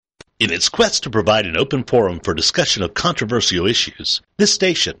In its quest to provide an open forum for discussion of controversial issues, this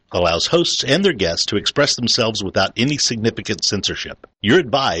station allows hosts and their guests to express themselves without any significant censorship. You're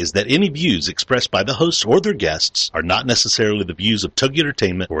advised that any views expressed by the hosts or their guests are not necessarily the views of Toginet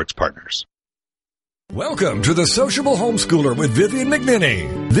Entertainment or its partners. Welcome to the Sociable Homeschooler with Vivian McNinney.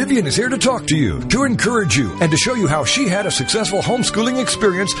 Vivian is here to talk to you, to encourage you, and to show you how she had a successful homeschooling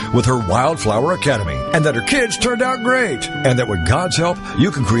experience with her Wildflower Academy, and that her kids turned out great, and that with God's help, you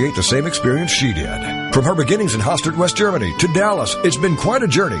can create the same experience she did. From her beginnings in Hostert, West Germany, to Dallas, it's been quite a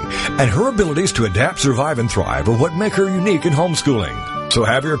journey, and her abilities to adapt, survive, and thrive are what make her unique in homeschooling. So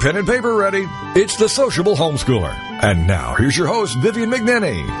have your pen and paper ready. It's the Sociable Homeschooler. And now, here's your host, Vivian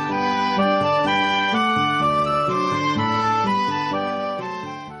McNinney.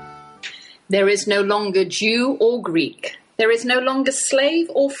 There is no longer Jew or Greek. There is no longer slave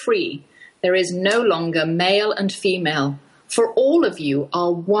or free. There is no longer male and female. For all of you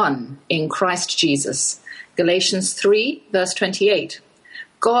are one in Christ Jesus. Galatians 3, verse 28.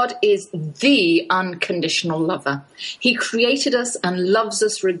 God is the unconditional lover. He created us and loves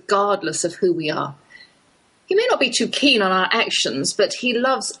us regardless of who we are. He may not be too keen on our actions, but he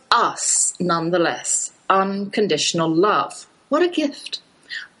loves us nonetheless. Unconditional love. What a gift.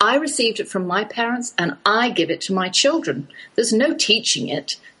 I received it from my parents and I give it to my children. There's no teaching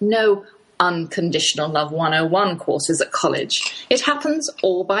it, no unconditional love 101 courses at college. It happens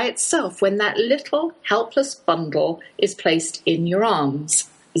all by itself when that little helpless bundle is placed in your arms.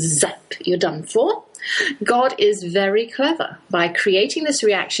 Zap, you're done for. God is very clever. By creating this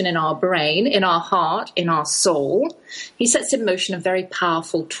reaction in our brain, in our heart, in our soul, he sets in motion a very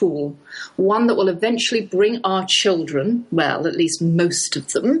powerful tool, one that will eventually bring our children, well, at least most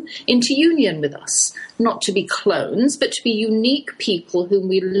of them, into union with us, not to be clones, but to be unique people whom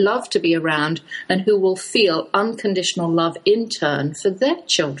we love to be around and who will feel unconditional love in turn for their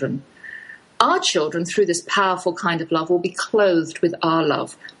children. Our children, through this powerful kind of love, will be clothed with our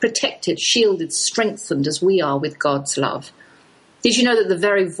love, protected, shielded, strengthened as we are with God's love. Did you know that the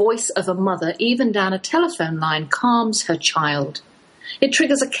very voice of a mother, even down a telephone line, calms her child? It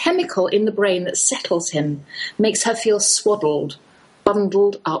triggers a chemical in the brain that settles him, makes her feel swaddled,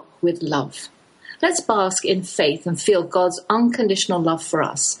 bundled up with love. Let's bask in faith and feel God's unconditional love for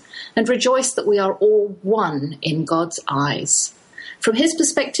us, and rejoice that we are all one in God's eyes. From his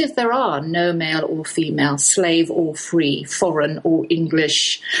perspective, there are no male or female, slave or free, foreign or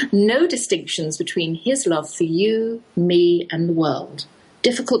English, no distinctions between his love for you, me, and the world.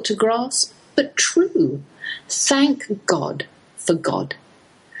 Difficult to grasp, but true. Thank God for God.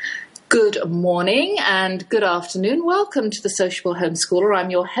 Good morning and good afternoon. Welcome to the Sociable Homeschooler. I'm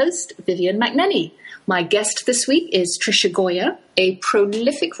your host, Vivian McNinney. My guest this week is Tricia Goyer, a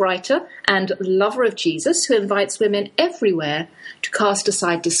prolific writer and lover of Jesus who invites women everywhere to cast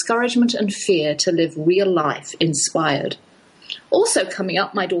aside discouragement and fear to live real life inspired. Also coming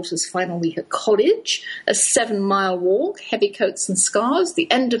up, my daughter's final week at college, a 7-mile walk, heavy coats and scarves,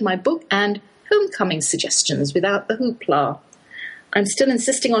 the end of my book, and homecoming suggestions without the hoopla. I'm still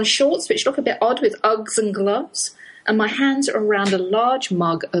insisting on shorts, which look a bit odd with Uggs and gloves, and my hands are around a large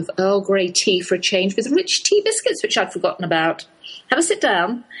mug of Earl Grey tea for a change with rich tea biscuits, which I'd forgotten about. Have a sit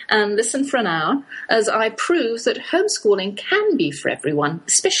down and listen for an hour as I prove that homeschooling can be for everyone,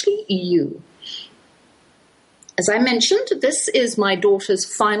 especially you. As I mentioned, this is my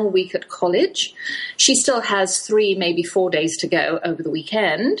daughter's final week at college. She still has 3, maybe 4 days to go over the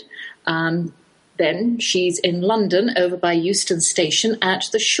weekend. Then she's in London over by Euston Station at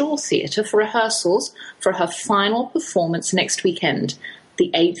the Shaw Theatre for rehearsals for her final performance next weekend,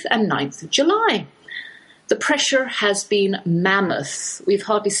 the 8th and 9th of July. The pressure has been mammoth. We've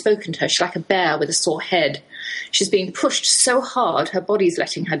hardly spoken to her. She's like a bear with a sore head. She's being pushed so hard her body's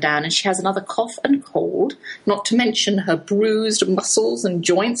letting her down, and she has another cough and cold, not to mention her bruised muscles and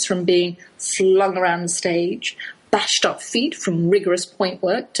joints from being flung around the stage, bashed up feet from rigorous point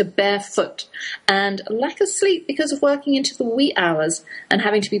work to barefoot, and lack of sleep because of working into the wee hours and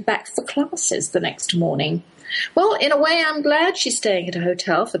having to be back for classes the next morning. Well, in a way, I'm glad she's staying at a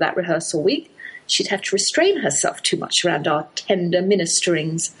hotel for that rehearsal week. She'd have to restrain herself too much around our tender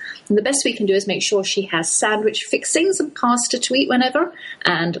ministerings. And the best we can do is make sure she has sandwich fixings and pasta to eat whenever,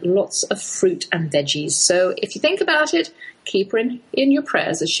 and lots of fruit and veggies. So if you think about it, keep her in your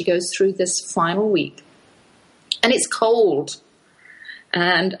prayers as she goes through this final week. And it's cold.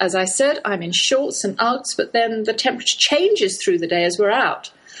 And as I said, I'm in shorts and Uggs, but then the temperature changes through the day as we're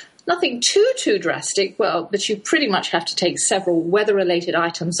out. Nothing too drastic, well, but you pretty much have to take several weather-related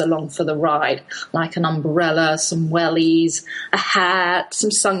items along for the ride, like an umbrella, some wellies, a hat,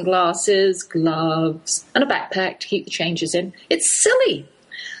 some sunglasses, gloves, and a backpack to keep the changes in. It's silly.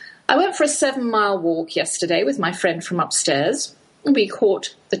 I went for a 7-mile walk yesterday with my friend from upstairs. We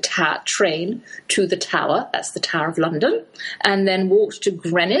caught the train to the Tower, that's the Tower of London, and then walked to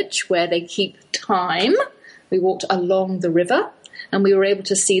Greenwich, where they keep time. We walked along the river, and we were able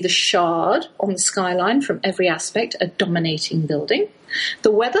to see the Shard on the skyline from every aspect, a dominating building.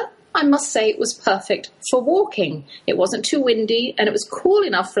 The weather, I must say, it was perfect for walking. It wasn't too windy, and it was cool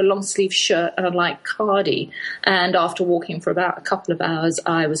enough for a long-sleeve shirt and a light cardi. And after walking for about a couple of hours,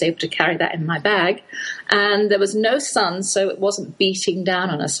 I was able to carry that in my bag. And there was no sun, so it wasn't beating down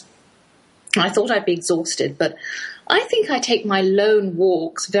on us. I thought I'd be exhausted, but I think I take my lone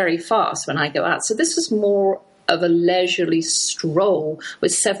walks very fast when I go out. So this was more of a leisurely stroll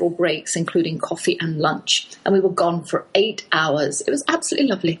with several breaks, including coffee and lunch. And we were gone for 8 hours. It was absolutely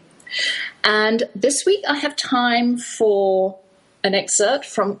lovely. And this week I have time for an excerpt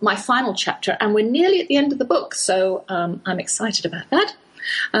from my final chapter, and we're nearly at the end of the book, so I'm excited about that.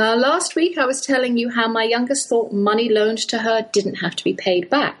 Last week I was telling you how my youngest thought money loaned to her didn't have to be paid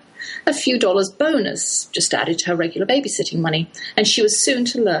back. A few dollars bonus just added to her regular babysitting money, and she was soon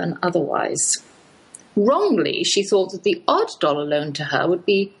to learn otherwise. Wrongly, she thought that the odd dollar loan to her would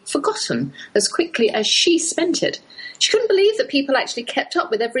be forgotten as quickly as she spent it. She couldn't believe that people actually kept up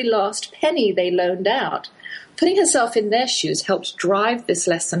with every last penny they loaned out. Putting herself in their shoes helped drive this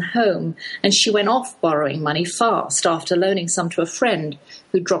lesson home, and she went off borrowing money fast after loaning some to a friend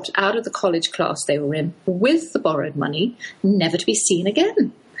who dropped out of the college class they were in with the borrowed money, never to be seen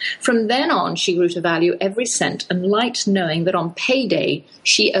again. From then on, she grew to value every cent and liked knowing that on payday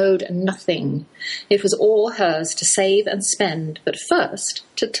she owed nothing. It was all hers to save and spend, but first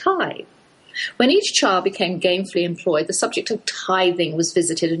to tithe. When each child became gainfully employed, the subject of tithing was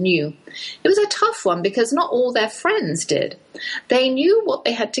visited anew. It was a tough one because not all their friends did. They knew what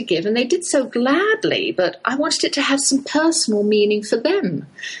they had to give and they did so gladly, but I wanted it to have some personal meaning for them.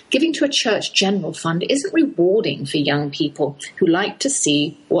 Giving to a church general fund isn't rewarding for young people who like to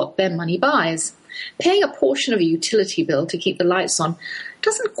see what their money buys. Paying a portion of a utility bill to keep the lights on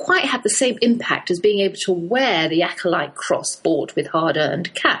doesn't quite have the same impact as being able to wear the acolyte cross bought with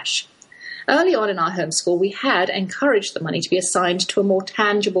hard-earned cash. Early on in our homeschool, we had encouraged the money to be assigned to a more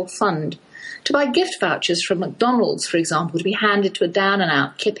tangible fund. To buy gift vouchers from McDonald's, for example, to be handed to a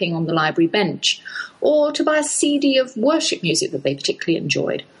down-and-out kipping on the library bench, or to buy a CD of worship music that they particularly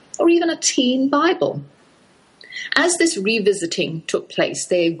enjoyed, or even a teen Bible. As this revisiting took place,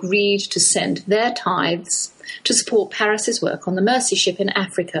 they agreed to send their tithes to support Paris's work on the Mercy Ship in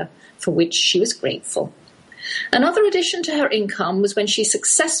Africa, for which she was grateful. Another addition to her income was when she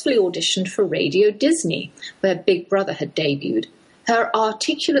successfully auditioned for Radio Disney, where Big Brother had debuted. Her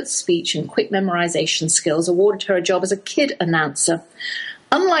articulate speech and quick memorization skills awarded her a job as a kid announcer.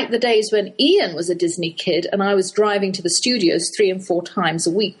 Unlike the days when Ian was a Disney kid and I was driving to the studios 3 and 4 times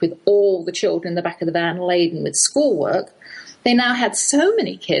a week with all the children in the back of the van laden with schoolwork, they now had so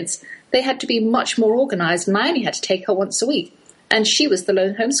many kids they had to be much more organized, and I only had to take her once a week. And she was the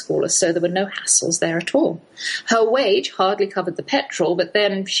lone homeschooler, so there were no hassles there at all. Her wage hardly covered the petrol, but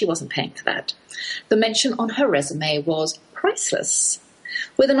then she wasn't paying for that. The mention on her resume was priceless.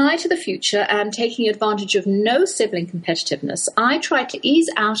 With an eye to the future and taking advantage of no sibling competitiveness, I tried to ease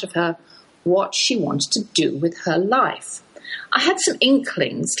out of her what she wanted to do with her life. I had some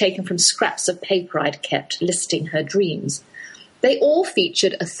inklings taken from scraps of paper I'd kept listing her dreams. They all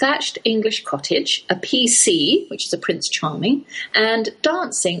featured a thatched English cottage, a PC, which is a Prince Charming, and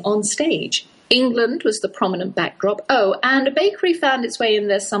dancing on stage. England was the prominent backdrop. Oh, and a bakery found its way in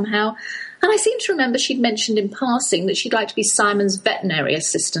there somehow. And I seem to remember she'd mentioned in passing that she'd like to be Simon's veterinary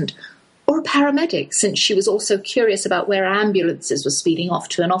assistant or a paramedic, since she was also curious about where ambulances were speeding off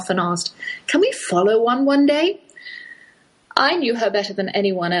to and often asked, "Can we follow one day?" I knew her better than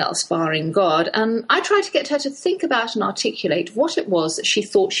anyone else, barring God, and I tried to get her to think about and articulate what it was that she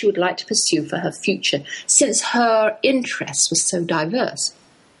thought she would like to pursue for her future, since her interests were so diverse.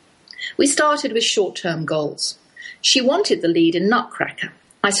 We started with short-term goals. She wanted the lead in Nutcracker.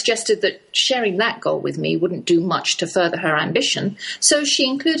 I suggested that sharing that goal with me wouldn't do much to further her ambition, so she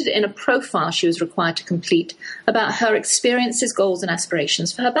included it in a profile she was required to complete about her experiences, goals, and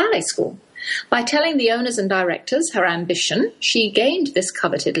aspirations for her ballet school. By telling the owners and directors her ambition, she gained this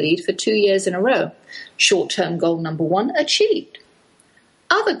coveted lead for 2 years in a row. Short-term goal number 1 achieved.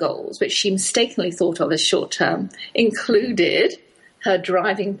 Other goals, which she mistakenly thought of as short-term, included her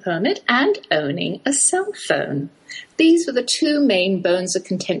driving permit and owning a cell phone. These were the 2 main bones of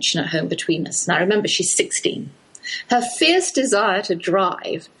contention at home between us. Now remember, she's 16. Her fierce desire to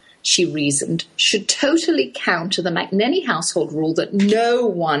drive she reasoned, should totally counter the McNenny household rule that no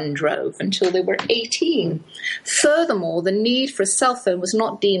one drove until they were 18. Furthermore, the need for a cell phone was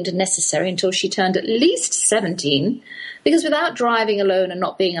not deemed necessary until she turned at least 17, because without driving alone and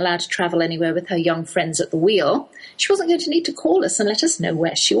not being allowed to travel anywhere with her young friends at the wheel, she wasn't going to need to call us and let us know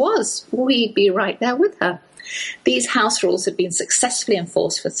where she was. We'd be right there with her. These house rules had been successfully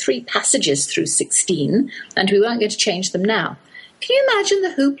enforced for 3 passages through 16, and we weren't going to change them now. Can you imagine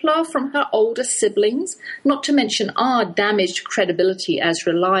the hoopla from her older siblings? Not to mention our damaged credibility as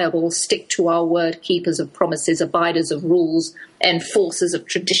reliable, stick-to-our-word keepers of promises, abiders of rules, enforcers of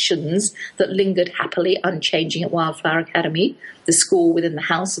traditions that lingered happily unchanging at Wildflower Academy, the school within the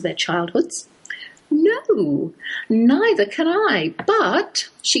house of their childhoods. No, neither can I, but,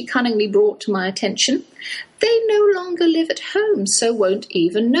 she cunningly brought to my attention, they no longer live at home, so won't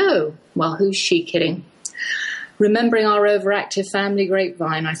even know. Well, who's she kidding? Remembering our overactive family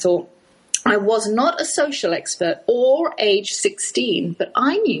grapevine, I thought, I was not a social expert or age 16, but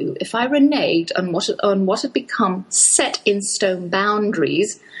I knew if I reneged on what had become set-in-stone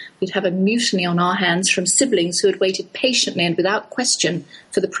boundaries, we'd have a mutiny on our hands from siblings who had waited patiently and without question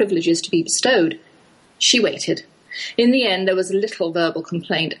for the privileges to be bestowed. She waited. In the end, there was little verbal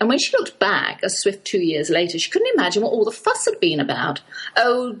complaint, and when she looked back, a swift 2 years later, she couldn't imagine what all the fuss had been about.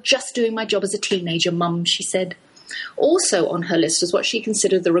 Oh, just doing my job as a teenager, Mum, she said. Also on her list was what she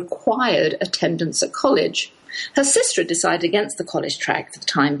considered the required attendance at college. Her sister had decided against the college track for the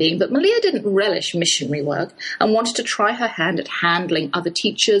time being, but Malia didn't relish missionary work and wanted to try her hand at handling other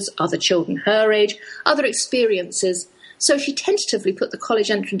teachers, other children her age, other experiences. So she tentatively put the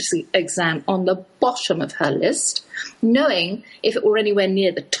college entrance exam on the bottom of her list, knowing if it were anywhere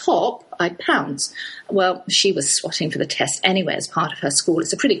near the top, I'd pounce. Well, she was swatting for the test anyway as part of her school.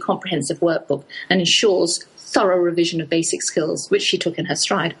 It's a pretty comprehensive workbook and ensures thorough revision of basic skills, which she took in her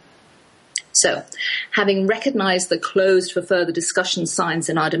stride. So, having recognised the closed for further discussion signs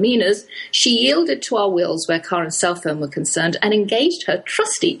in our demeanours, she yielded to our wills where car and cell phone were concerned and engaged her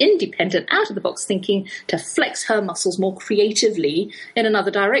trusty, independent, out-of-the-box thinking to flex her muscles more creatively in another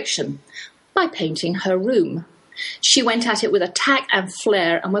direction, by painting her room. She went at it with a tack and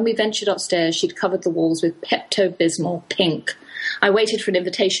flair, and when we ventured upstairs, she'd covered the walls with Pepto-Bismol pink. I waited for an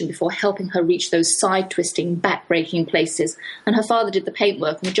invitation before helping her reach those side-twisting, back-breaking places, and her father did the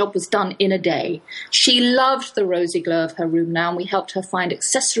paintwork, and the job was done in a day. She loved the rosy glow of her room now, and we helped her find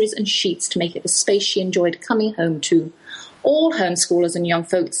accessories and sheets to make it the space she enjoyed coming home to. All homeschoolers and young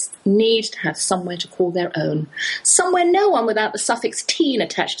folks need to have somewhere to call their own, somewhere no one without the suffix teen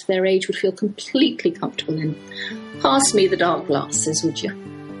attached to their age would feel completely comfortable in. Pass me the dark glasses, would you?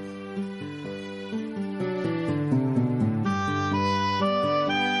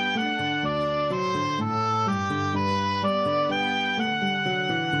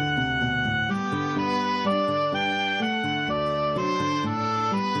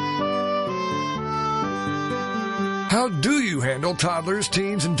 How do you handle toddlers,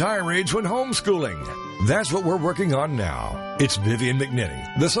 teens, and tirades when homeschooling? That's what we're working on now. It's Vivian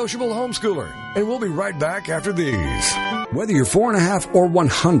McNinney, the sociable homeschooler, and we'll be right back after these. Whether you're 4.5 or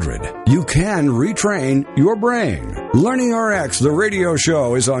 100, you can retrain your brain. Learning RX, the radio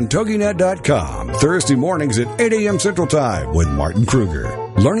show, is on Toginet.com, Thursday mornings at 8 a.m. Central Time with Martin Kruger.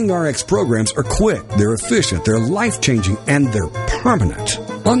 Learning RX programs are quick, they're efficient, they're life-changing, and they're permanent.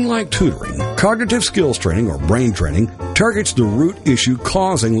 Unlike tutoring, cognitive skills training or brain training targets the root issue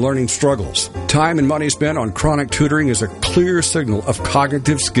causing learning struggles. Time and money spent on chronic tutoring is a clear signal of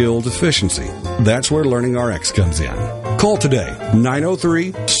cognitive skill deficiency. That's where Learning RX comes in. Call today,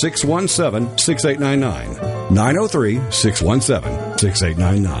 903-617-6899.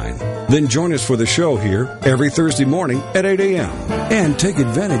 903-617-6899. Then join us for the show here every Thursday morning at 8 a.m. And take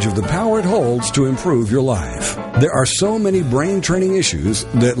advantage of the power it holds to improve your life. There are so many brain training issues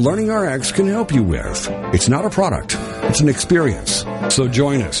that Learning RX can help you with. It's not a product, it's an experience. So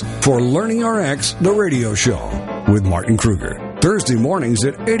join us for Learning RX, the radio show, with Martin Kruger. Thursday mornings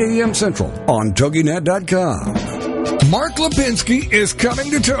at 8 a.m. Central on Toginet.com. Mark Lipinski is coming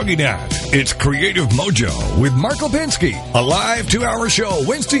to Toginet. It's Creative Mojo with Mark Lipinski, a live 2-hour show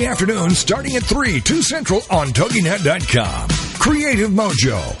Wednesday afternoon starting at 3, 2 Central on Toginet.com. Creative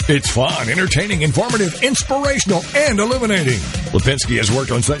Mojo. It's fun, entertaining, informative, inspirational, and illuminating. Lipinski has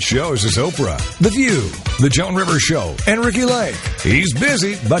worked on such shows as Oprah, The View, The Joan Rivers Show, and Ricky Lake. He's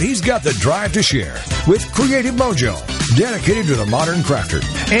busy, but he's got the drive to share with Creative Mojo, dedicated to the modern crafter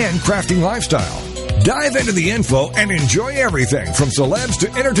and crafting lifestyle. Dive into the info and enjoy everything from celebs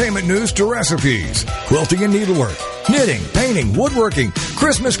to entertainment news to recipes, quilting and needlework, knitting, painting, woodworking,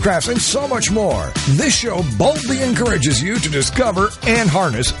 Christmas crafts, and so much more. This show boldly encourages you to discover and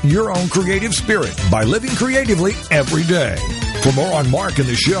harness your own creative spirit by living creatively every day. For more on Mark and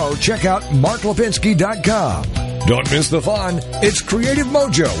the show, check out marklipinski.com. Don't miss the fun. It's Creative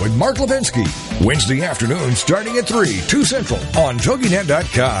Mojo with Mark Lipinski. Wednesday afternoon starting at 3, 2 Central on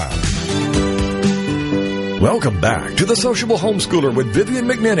Toginet.com. Welcome back to The Sociable Homeschooler with Vivian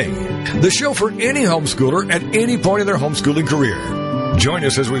McNinney, the show for any homeschooler at any point in their homeschooling career. Join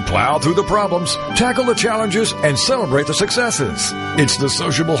us as we plow through the problems, tackle the challenges, and celebrate the successes. It's The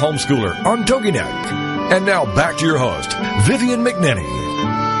Sociable Homeschooler on Toginet. And now back to your host, Vivian McNinney.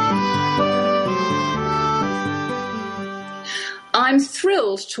 I'm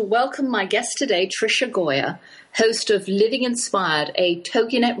thrilled to welcome my guest today, Tricia Goyer, host of Living Inspired, a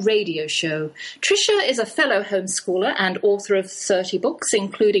Toginet radio show. Tricia is a fellow homeschooler and author of 30 books,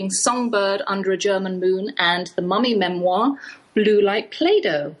 including Songbird Under a German Moon and the mummy memoir, Blue Like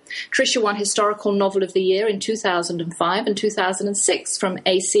Play-Doh. Tricia won Historical Novel of the Year in 2005 and 2006 from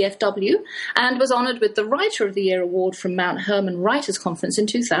ACFW and was honored with the Writer of the Year award from Mount Hermon Writers Conference in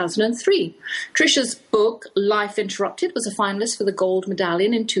 2003. Tricia's book, Life Interrupted, was a finalist for the Gold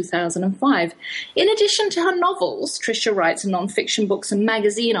Medallion in 2005. In addition to her novels, Tricia writes non-fiction books and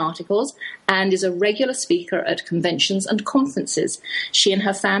magazine articles and is a regular speaker at conventions and conferences. She and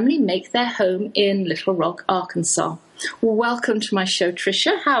her family make their home in Little Rock, Arkansas. Welcome to my show,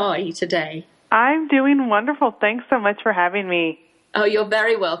 Tricia. How are you today? I'm doing wonderful. Thanks so much for having me. Oh, you're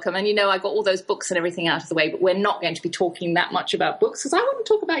very welcome. And, you know, I got all those books and everything out of the way, but we're not going to be talking that much about books because I want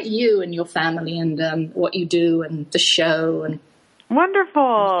to talk about you and your family and what you do and the show. And wonderful.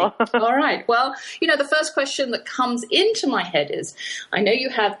 All right. Well, you know, the first question that comes into my head is, I know you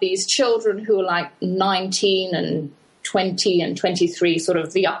have these children who are like 19 and 20 and 23, sort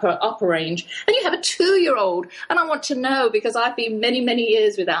of the upper range, and you have a 2-year-old, and I want to know, because I've been many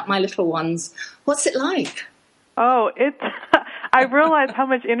years without my little ones, what's it like? Oh, I realize how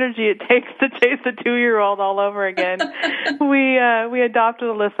much energy it takes to chase a 2-year-old all over again. We adopted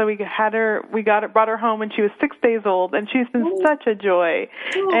Alyssa. Brought her home when she was 6 days old, and she's been such a joy.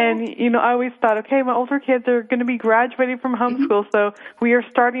 And, you know, I always thought, okay, my older kids are going to be graduating from homeschool, so we are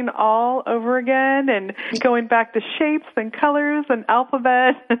starting all over again and going back to shapes and colors and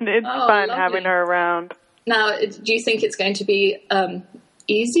alphabet, and it's fun lovely. having her around. Now, do you think it's going to be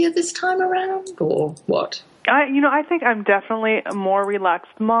easier this time around, or what? I think I'm definitely a more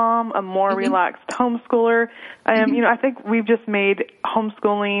relaxed mom, a more relaxed homeschooler. I think we've just made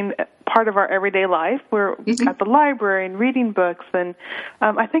homeschooling part of our everyday life. We're at the library and reading books, and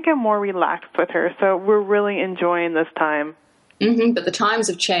I think I'm more relaxed with her. So we're really enjoying this time. But the times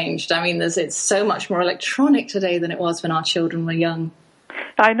have changed. I mean, it's so much more electronic today than it was when our children were young.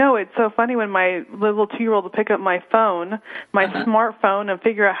 I know. It's so funny when my little 2-year-old will pick up my phone, my smartphone, and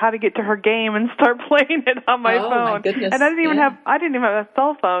figure out how to get to her game and start playing it on my phone. My goodness. And I didn't even have a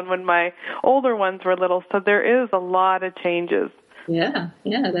cell phone when my older ones were little. So there is a lot of changes. Yeah,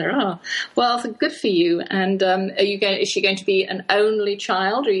 there are. Well, good for you. And is she going to be an only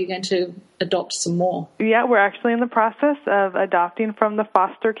child, or are you going to adopt some more? Yeah, we're actually in the process of adopting from the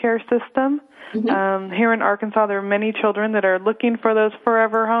foster care system. Here in Arkansas, there are many children that are looking for those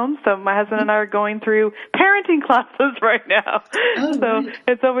forever homes. So my husband and I are going through parenting classes right now.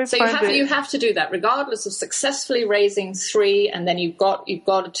 It's always fun. So you have to do that, regardless of successfully raising 3, and then you've got a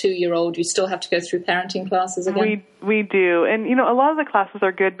 2-year-old. You still have to go through parenting classes again. We do, and a lot of the classes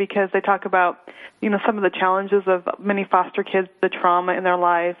are good because they talk about some of the challenges of many foster kids, the trauma in their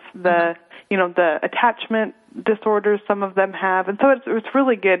life, the attachment disorders some of them have. And so it's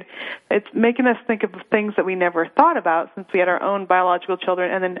really good. It's making us think of things that we never thought about since we had our own biological children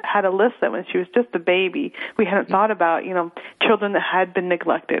and then had Alyssa when she was just a baby. We hadn't thought about, children that had been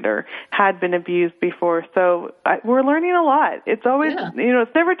neglected or had been abused before. So we're learning a lot. It's always,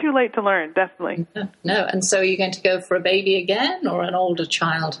 it's never too late to learn, definitely. No. And so are you going to go for a baby again or an older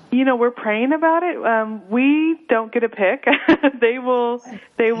child? We're praying about it. We don't get a pick. They will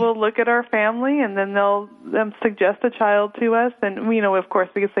look at our family and then they'll suggest a child to us, and of course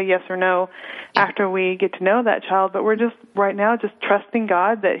we can say yes or no after we get to know that child, but we're just right now just trusting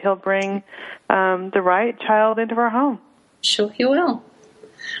God that he'll bring the right child into our home. Sure he will.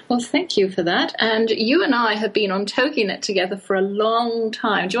 Well, thank you for that. And you and I have been on Toginet together for a long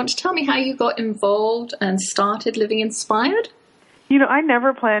time. Do you want to tell me how you got involved and started Living Inspired? I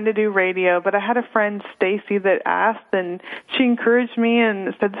never planned to do radio, but I had a friend, Stacy, that asked, and she encouraged me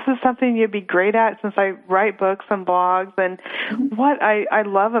and said, this is something you'd be great at since I write books and blogs. And what I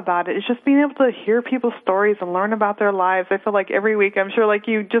love about it is just being able to hear people's stories and learn about their lives. I feel like every week, I'm sure like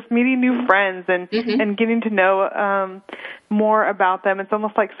you, just meeting new friends and getting to know more about them. It's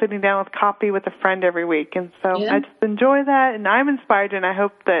almost like sitting down with coffee with a friend every week. And so I just enjoy that, and I'm inspired, and I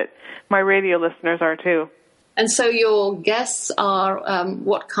hope that my radio listeners are too. And so your guests are,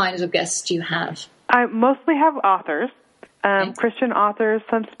 what kinds of guests do you have? I mostly have authors, Christian authors,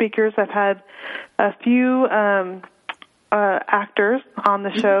 some speakers. I've had a few actors on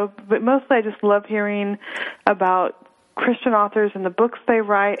the show, but mostly I just love hearing about Christian authors and the books they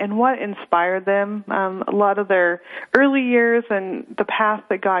write and what inspired them, a lot of their early years and the path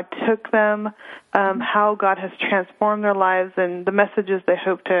that God took them, how God has transformed their lives and the messages they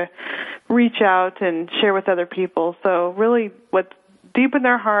hope to reach out and share with other people. So really what's deep in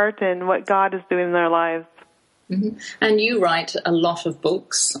their heart and what God is doing in their lives. Mm-hmm. And you write a lot of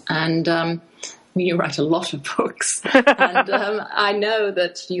books, and you write a lot of books, and I know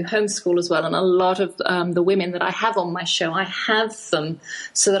that you homeschool as well, and a lot of the women that I have on my show, I have them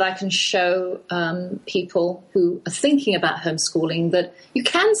so that I can show people who are thinking about homeschooling that you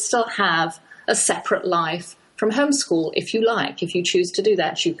can still have a separate life from homeschool if you like. If you choose to do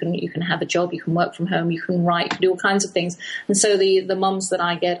that, you can have a job, you can work from home, you can write, you can do all kinds of things. And so the mums that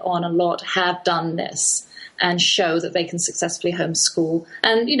I get on a lot have done this and show that they can successfully homeschool.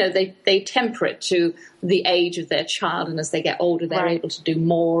 And, they temper it to the age of their child. And as they get older, they're able to do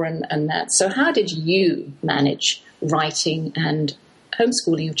more and that. So how did you manage writing and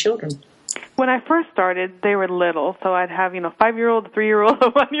homeschooling your children? When I first started, they were little. So I'd have, 5-year-old, a 3-year-old,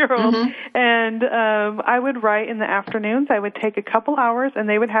 a 1-year-old. Mm-hmm. And I would write in the afternoons. I would take a couple hours, and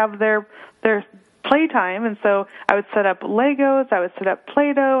they would have their playtime, and so I would set up Legos, I would set up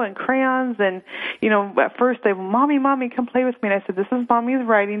Play-Doh and crayons, and, at first they would, Mommy, come play with me, and I said, this is Mommy's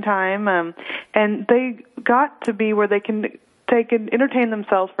writing time, and they got to be where they can entertain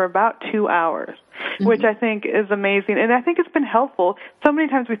themselves for about 2 hours, which I think is amazing. And I think it's been helpful. So many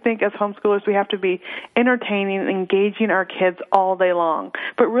times we think as homeschoolers we have to be entertaining and engaging our kids all day long.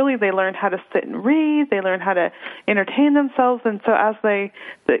 But really they learn how to sit and read. They learn how to entertain themselves. And so as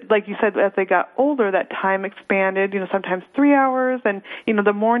like you said, as they got older, that time expanded, sometimes 3 hours. And,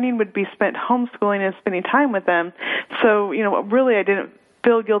 the morning would be spent homeschooling and spending time with them. So, really I didn't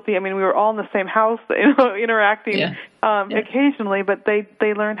feel guilty. I mean, we were all in the same house, interacting occasionally, but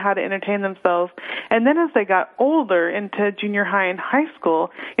they learned how to entertain themselves. And then as they got older into junior high and high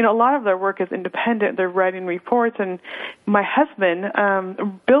school, a lot of their work is independent. They're writing reports, and my husband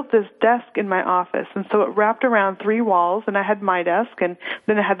built this desk in my office, and so it wrapped around 3 walls, and I had my desk, and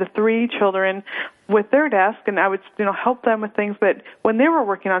then I had the 3 children with their desk, and I would help them with things. But when they were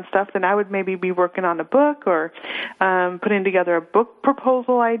working on stuff, then I would maybe be working on a book or putting together a book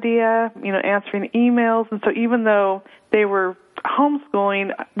proposal idea, answering emails. And so even though they were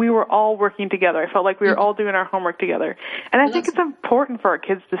homeschooling, we were all working together. I felt like we were all doing our homework together. And I think it's important for our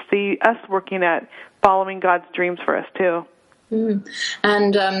kids to see us working at following God's dreams for us too. Mm.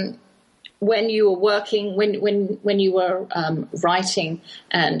 And when you were working, when you were writing,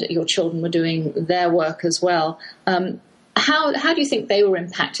 and your children were doing their work as well, how do you think they were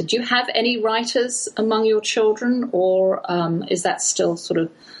impacted? Do you have any writers among your children, or is that still sort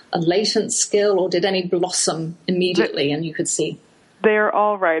of a latent skill, or did any blossom immediately and you could see? They're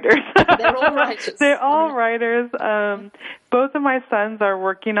all writers. They're all writers. They're all writers. Both of my sons are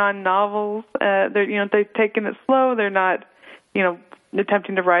working on novels. They've taken it slow. They're not,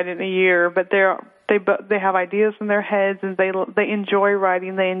 attempting to write in a year, but they have ideas in their heads, and they enjoy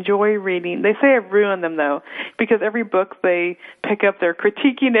writing. They enjoy reading. They say I've ruined them though, because every book they pick up, they're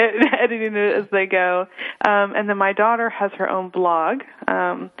critiquing it and editing it as they go. And then my daughter has her own blog,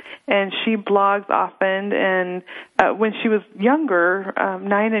 and she blogs often. And when she was younger,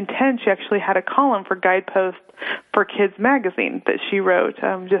 9 and 10, she actually had a column for Guidepost for Kids magazine that she wrote,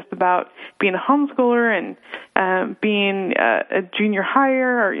 just about being a homeschooler and being a junior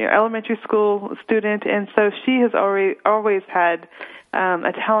higher or elementary school student. And so she has always had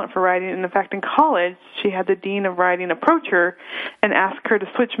a talent for writing. And in fact, in college, she had the dean of writing approach her and ask her to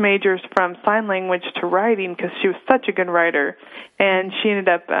switch majors from sign language to writing because she was such a good writer. And she ended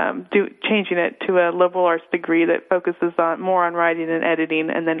up changing it to a liberal arts degree that focuses more on writing and editing,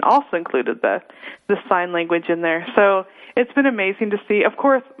 and then also included the sign language in there. So it's been amazing to see. Of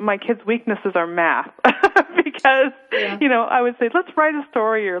course, my kids' weaknesses are math because, I would say, let's write a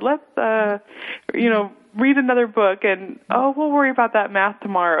story, or let's, read another book, and, we'll worry about that math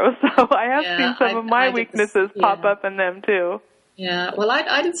tomorrow. So I have seen some of my weaknesses pop up in them, too. Yeah, well,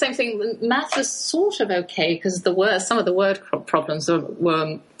 I did the same thing. Maths was sort of okay because some of the word problems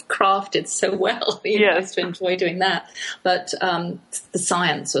were crafted so well. I used to enjoy doing that. But the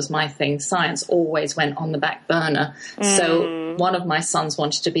science was my thing. Science always went on the back burner. So one of my sons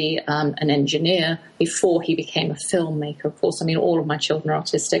wanted to be an engineer before he became a filmmaker. Of course, I mean, all of my children are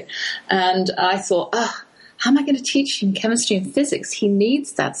autistic. And I thought, how am I going to teach him chemistry and physics? He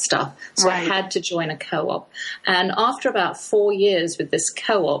needs that stuff. So I had to join a co-op. And after about 4 years with this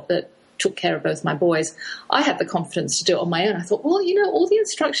co-op that took care of both my boys, I had the confidence to do it on my own. I thought, well, all the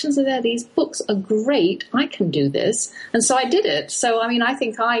instructions are there. These books are great. I can do this. And so I did it. So, I mean, I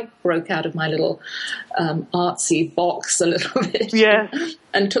think I broke out of my little artsy box a little bit.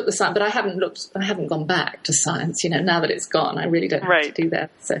 And took the science. But I haven't gone back to science. Now that it's gone, I really don't have to do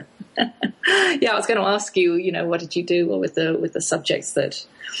that. So, I was going to ask you, what did you do with the subjects that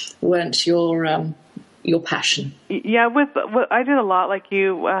weren't your passion? Yeah, I did a lot like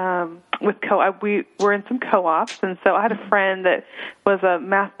you with we were in some co-ops, and so I had a friend that was a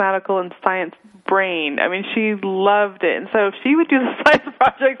mathematical and science brain. I mean, she loved it, and so she would do the science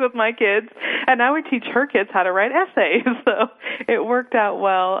projects with my kids, and I would teach her kids how to write essays. So it worked out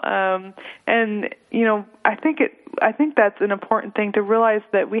well, and I think that's an important thing to realize,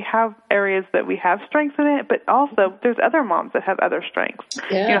 that we have areas that we have strengths in it, but also there's other moms that have other strengths.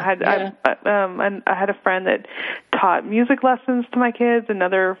 I had a friend that taught music lessons to my kids.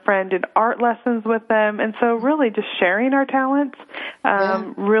 Another friend did art lessons with them. And so really just sharing our talents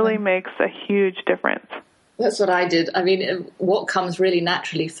really makes a huge difference. That's what I did. I mean, what comes really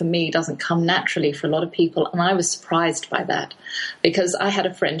naturally for me doesn't come naturally for a lot of people. And I was surprised by that, because I had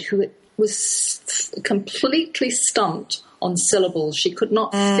a friend who was completely stumped on syllables. She could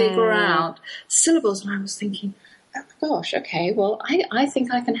not figure out syllables. And I was thinking, oh my gosh, okay, well, I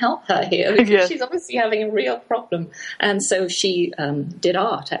think I can help her here, because she's obviously having a real problem. And so she did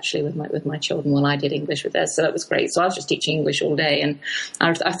art, actually, with my children, while I did English with theirs. So that was great. So I was just teaching English all day, and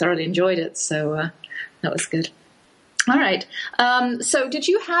I thoroughly enjoyed it. So that was good. All right. So did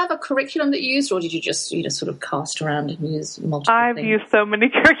you have a curriculum that you used, or did you just sort of cast around and use multiple I've things? used so many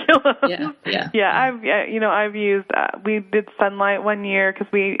curriculums. Yeah. I've used, we did Sunlight one year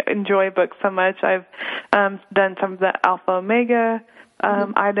because we enjoy books so much. I've done some of the Alpha Omega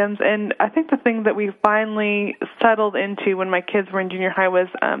items, and I think the thing that we finally settled into when my kids were in junior high was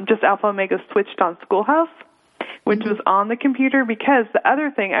just Alpha Omega switched on Schoolhouse, which was on the computer, because the other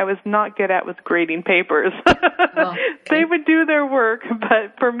thing I was not good at was grading papers. They would do their work,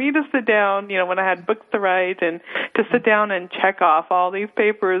 but for me to sit down, when I had books to write, and to sit down and check off all these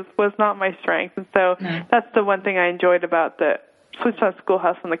papers was not my strength. And so that's the one thing I enjoyed about the switch on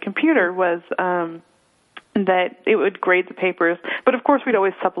Schoolhouse on the computer was that it would grade the papers. But, of course, we'd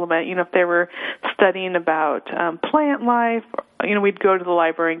always supplement, if they were studying about plant life, we'd go to the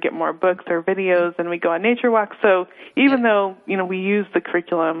library and get more books or videos, and we'd go on nature walks. So even though, we used the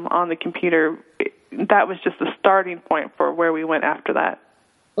curriculum on the computer, that was just a starting point for where we went after that.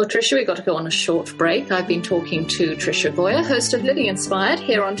 Well, Tricia, we've got to go on a short break. I've been talking to Tricia Goyer, host of Living Inspired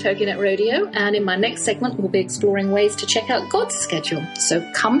here on Toginet Radio, and in my next segment, we'll be exploring ways to check out God's schedule. So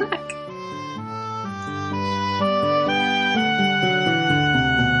come back.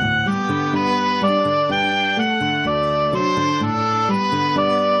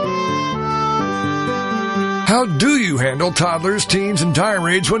 How do you handle toddlers, teens, and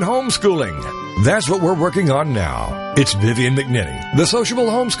tirades when homeschooling? That's what we're working on now. It's Vivian McNinney, the sociable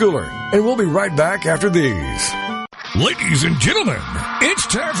homeschooler, and we'll be right back after these. Ladies and gentlemen, it's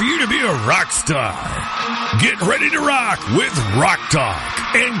time for you to be a rock star. Get ready to rock with Rock Talk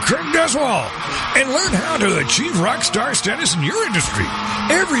and Craig Deswald, and learn how to achieve rock star status in your industry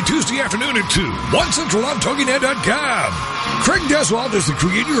every Tuesday afternoon at 2, 1 Central on Toginet.com. Craig Deswald is the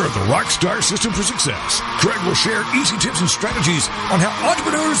creator of the Rockstar System for Success. Craig will share easy tips and strategies on how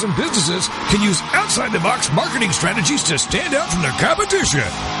entrepreneurs and businesses can use outside-the-box marketing strategies to stand out from their competition.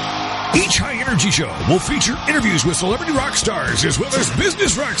 Each high-energy show will feature interviews with celebrity rock stars as well as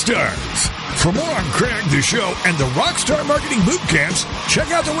business rock stars. For more on Craig, the show, and the Rockstar Marketing Boot Camps,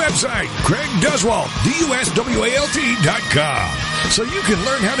 check out the website, CraigDeswalt, DUSWALT.com, so you can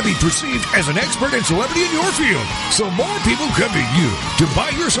learn how to be perceived as an expert and celebrity in your field, so more people come to you to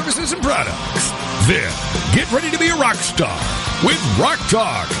buy your services and products. Then, get ready to be a rock star with Rock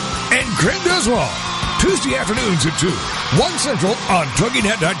Talk and Craig Deswald. Tuesday afternoons at 2, 1 Central on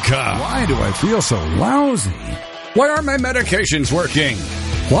Toginet.com. Why do I feel so lousy? Why aren't my medications working?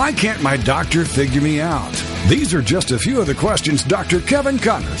 Why can't my doctor figure me out? These are just a few of the questions Dr. Kevin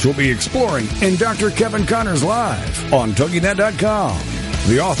Connors will be exploring in Dr. Kevin Connors Live on Toginet.com.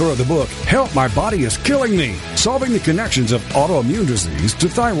 the author of the book, Help My Body Is Killing Me, solving the connections of autoimmune disease to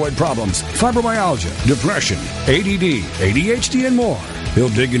thyroid problems, fibromyalgia, depression, ADD, ADHD, and more. He'll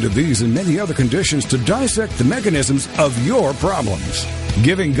dig into these and many other conditions to dissect the mechanisms of your problems,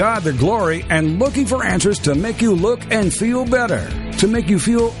 giving God the glory and looking for answers to make you look and feel better, to make you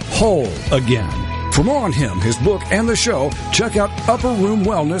feel whole again. For more on him, his book, and the show, check out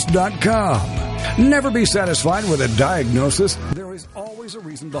upperroomwellness.com. Never be satisfied with a diagnosis. There is always a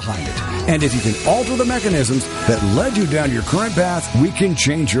reason behind it. And if you can alter the mechanisms that led you down your current path, we can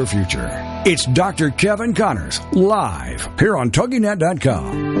change your future. It's Dr. Kevin Connors, live here on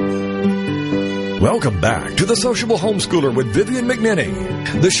Toginet.com. Welcome back to The Sociable Homeschooler with Vivian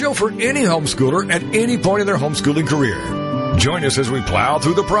McNinney, the show for any homeschooler at any point in their homeschooling career. Join us as we plow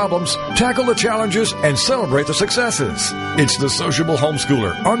through the problems, tackle the challenges, and celebrate the successes. It's The Sociable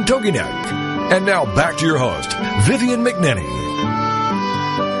Homeschooler on Toginet. And now back to your host, Vivian McNinney.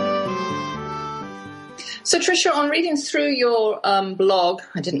 So, Tricia, on reading through your blog,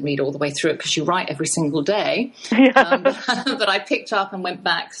 I didn't read all the way through it because you write every single day, but I picked up and went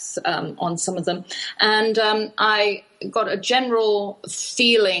back on some of them. And I got a general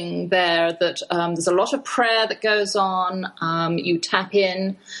feeling there that there's a lot of prayer that goes on. You tap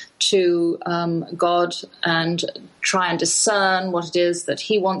in to God and try and discern what it is that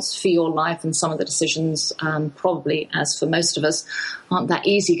he wants for your life, and some of the decisions probably, as for most of us, aren't that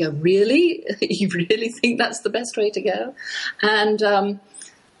easy. You go, really? You really think that's the best way to go? And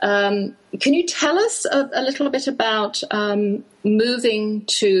can you tell us a little bit about moving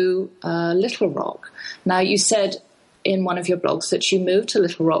to Little Rock? Now, you said in one of your blogs that you moved to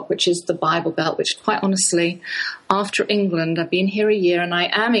Little Rock, which is the Bible Belt, which quite honestly, after England, I've been here a year and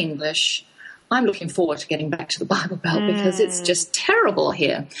I am English. I'm looking forward to getting back to the Bible Belt because it's just terrible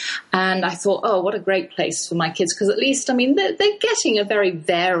here. And I thought, oh, what a great place for my kids, because at least, I mean, they're getting a very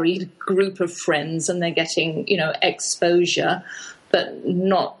varied group of friends and they're getting, exposure, but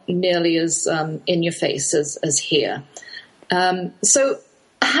not nearly as in your face as here. So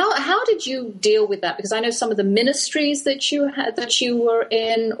how did you deal with that? Because I know some of the ministries that you were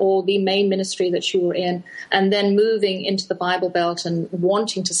in, or the main ministry that you were in, and then moving into the Bible Belt and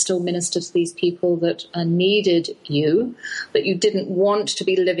wanting to still minister to these people that needed you, but you didn't want to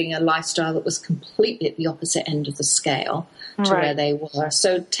be living a lifestyle that was completely at the opposite end of the scale to where they were.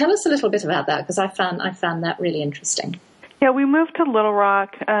 So tell us a little bit about that, because I found that really interesting. Yeah, we moved to Little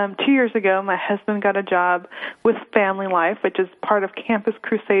Rock 2 years ago. My husband got a job with Family Life, which is part of Campus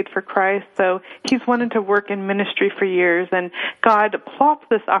Crusade for Christ. So he's wanted to work in ministry for years, and God plopped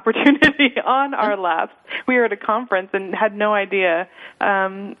this opportunity on our laps. We were at a conference and had no idea.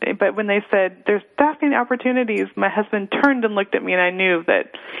 But when they said, there's staffing opportunities, my husband turned and looked at me, and I knew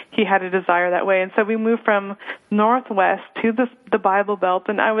that he had a desire that way. And so we moved from Northwest to the Bible Belt,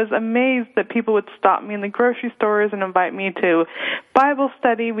 and I was amazed that people would stop me in the grocery stores and invite me to Bible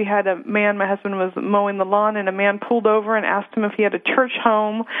study. We had a man, my husband was mowing the lawn, and a man pulled over and asked him if he had a church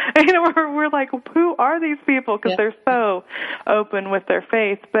home. We're like, who are these people? Because they're so open with their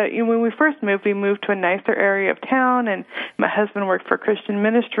faith. But when we first moved, we moved to a nicer area of town, and my husband worked for Christian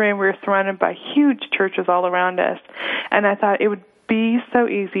ministry, and we were surrounded by huge churches all around us. And I thought it would be so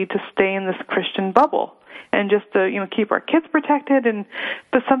easy to stay in this Christian bubble and just to, keep our kids protected.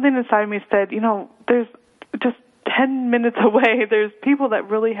 But something inside me said, there's just 10 minutes away, there's people that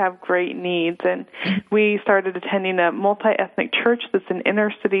really have great needs. And we started attending a multi-ethnic church that's in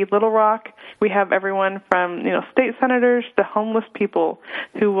inner city Little Rock. We have everyone from, state senators to homeless people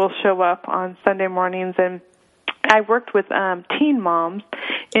who will show up on Sunday mornings. And I worked with teen moms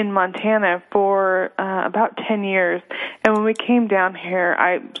in Montana for about 10 years. And when we came down here,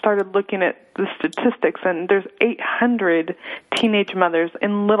 I started looking at the statistics, and there's 800 teenage mothers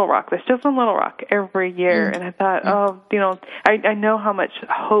in Little Rock. That's just in Little Rock every year. And I thought, I know how much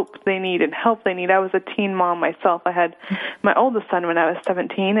hope they need and help they need. I was a teen mom myself. I had my oldest son when I was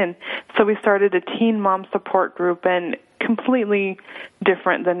 17, and so we started a teen mom support group, and completely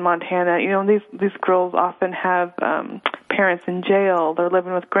different than Montana. These girls often have parents in jail. They're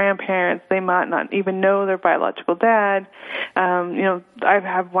living with grandparents. They might not even know their biological dad. I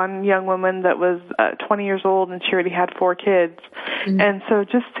have one young woman that was 20 years old, and she already had 4 kids. And so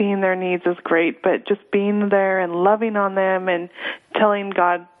just seeing their needs is great, but just being there and loving on them and telling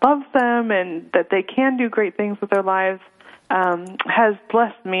God loves them and that they can do great things with their lives has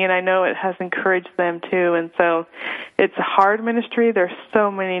blessed me, and I know it has encouraged them too. And so it's a hard ministry. There's so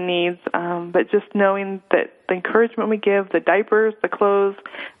many needs, but just knowing that the encouragement we give, the diapers, the clothes,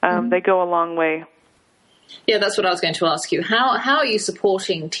 they go a long way. Yeah, that's what I was going to ask you. How are you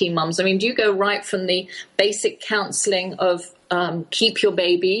supporting teen moms? I mean, do you go right from the basic counseling of keep your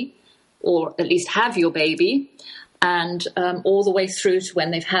baby, or at least have your baby, and all the way through to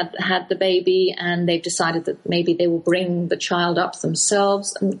when they've had the baby and they've decided that maybe they will bring the child up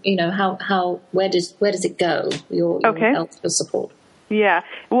themselves. And, where does it go? Your help, your support. Yeah.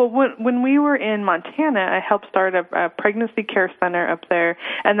 Well, when we were in Montana, I helped start a pregnancy care center up there,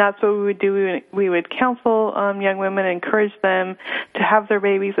 and that's what we would do. We would counsel young women, encourage them to have their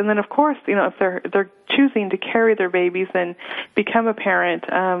babies, and then, of course, if they're choosing to carry their babies and become a parent,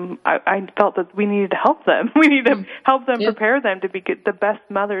 I felt that we needed to help them. We need to help them prepare them to be the best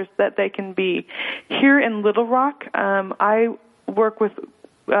mothers that they can be. Here in Little Rock, I work with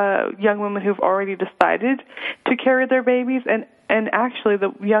young women who've already decided to carry their babies, and actually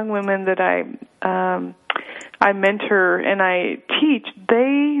the young women that I mentor and I teach,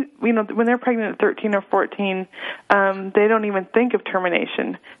 they, when they're pregnant at 13 or 14, they don't even think of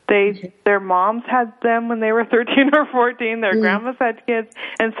termination. Their moms had them when they were 13 or 14. Their grandmas had kids,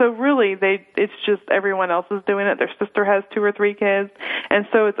 and so really, it's just everyone else is doing it. Their sister has 2 or 3 kids, and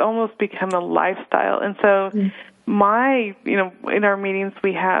so it's almost become a lifestyle. And so. In our meetings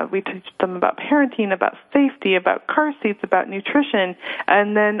we teach them about parenting, about safety, about car seats, about nutrition,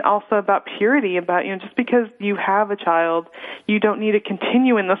 and then also about purity, about, just because you have a child, you don't need to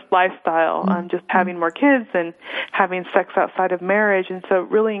continue in this lifestyle, just having more kids and having sex outside of marriage. And so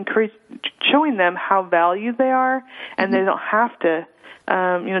really showing them how valued they are, and they don't have to,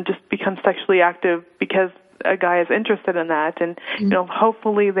 just become sexually active because a guy is interested in that. And,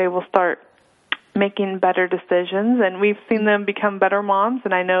 hopefully they will start making better decisions, and we've seen them become better moms,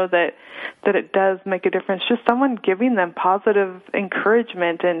 and I know that it does make a difference. Just someone giving them positive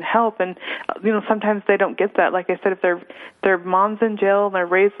encouragement and help, and sometimes they don't get that. Like I said, if their mom's in jail and they're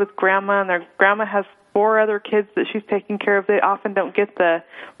raised with grandma, and their grandma has 4 other kids that she's taking care of, they often don't get the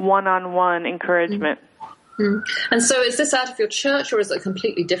one-on-one encouragement. And so is this out of your church, or is it a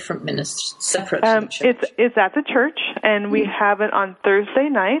completely different ministry, separate from the church? It's at the church, and we have it on Thursday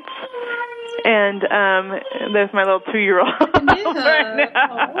nights. And there's my little 2-year-old right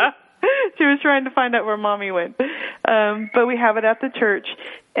now. She was trying to find out where Mommy went. But we have it at the church,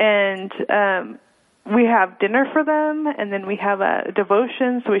 and we have dinner for them, and then we have a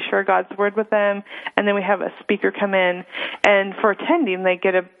devotion, so we share God's Word with them, and then we have a speaker come in. And for attending, they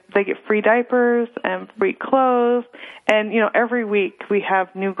get free diapers and free clothes. And, every week we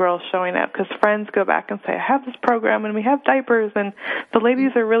have new girls showing up because friends go back and say, I have this program and we have diapers and the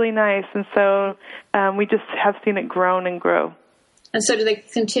ladies are really nice. And so we just have seen it grow and grow. And so do they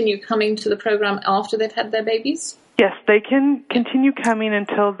continue coming to the program after they've had their babies? Yes, they can continue coming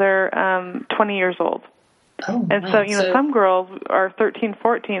until they're 20 years old. Oh, and wow. So, some girls are 13,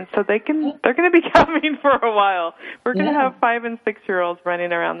 14, so they're going to be coming for a while. We're going to have 5- and 6-year-olds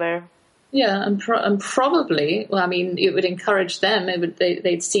running around there. Yeah, and probably, it would encourage them.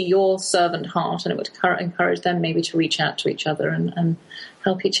 They'd see your servant heart, and it would encourage them maybe to reach out to each other and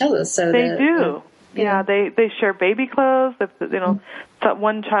help each other. So they do. Yeah, they share baby clothes.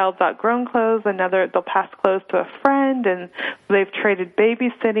 One child's outgrown clothes, they'll pass clothes to a friend, and they've traded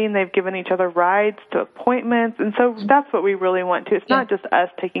babysitting. They've given each other rides to appointments, and so that's what we really want to. It's not just us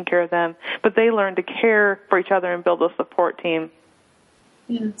taking care of them, but they learn to care for each other and build a support team.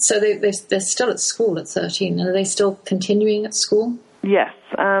 Yeah. So they're still at school at 13. Are they still continuing at school? Yes.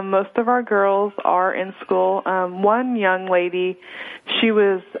 Most of our girls are in school. One young lady, she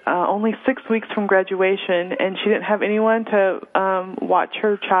was only 6 weeks from graduation, and she didn't have anyone to watch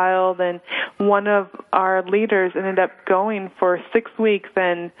her child. And one of our leaders ended up going for 6 weeks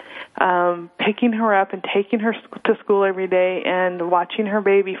and picking her up and taking her to school every day and watching her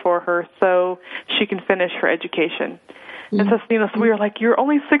baby for her so she can finish her education. And so, so we were like, you're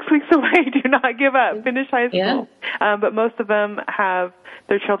only 6 weeks away. Do not give up. Finish high school. Yeah. But most of them have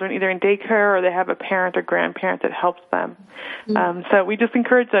their children either in daycare or they have a parent or grandparent that helps them. So we just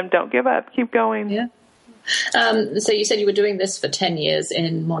encourage them, don't give up. Keep going. Yeah. So you said you were doing this for 10 years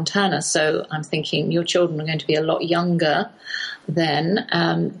in Montana. So I'm thinking your children are going to be a lot younger then.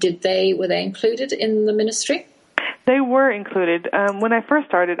 Were they included in the ministry? They were included. When I first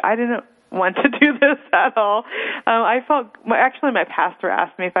started, I didn't want to do this at all. I felt, actually my pastor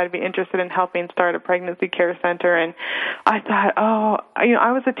asked me if I'd be interested in helping start a pregnancy care center, and I thought,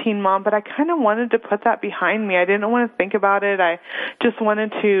 I was a teen mom, but I kind of wanted to put that behind me. I didn't want to think about it. I just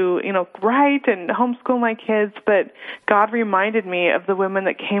wanted to, write and homeschool my kids, but God reminded me of the women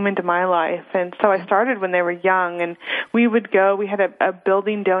that came into my life, and so I started when they were young, and we had a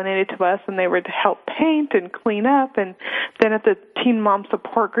building donated to us, and they would help paint and clean up, and then at the teen mom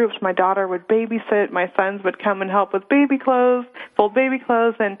support groups, my daughter would babysit. My sons would come and help with baby clothes, fold baby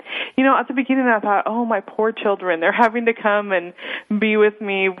clothes, and at the beginning I thought, oh, my poor children, they're having to come and be with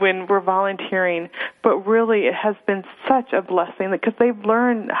me when we're volunteering. But really it has been such a blessing because they've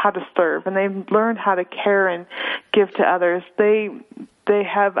learned how to serve and they've learned how to care and give to others. They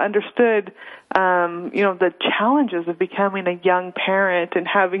have understood, the challenges of becoming a young parent and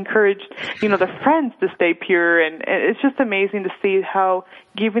have encouraged, their friends to stay pure. And it's just amazing to see how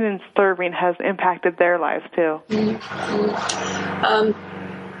giving and serving has impacted their lives too.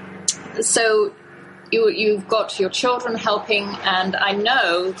 So you've got your children helping, and I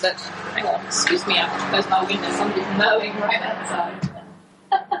know that, hang on, excuse me, I have to close my window, somebody's mowing right outside.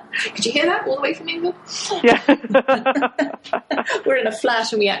 Could you hear that all the way from England? Yeah. We're in a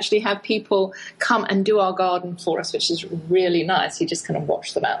flat and we actually have people come and do our garden for us, which is really nice. You just kind of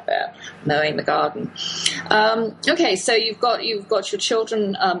watch them out there mowing the garden. Okay, so you've got your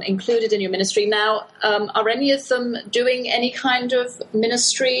children included in your ministry. Now, are any of them doing any kind of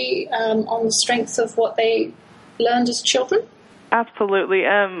ministry on the strength of what they learned as children? Absolutely.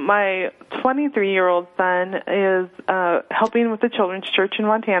 My 23-year-old son is helping with the children's church in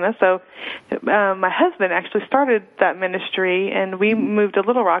Montana. So my husband actually started that ministry, and we moved to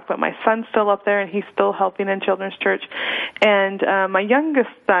Little Rock, but my son's still up there, and he's still helping in children's church. And my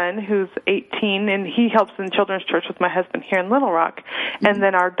youngest son, who's 18, and he helps in children's church with my husband here in Little Rock. Mm-hmm. And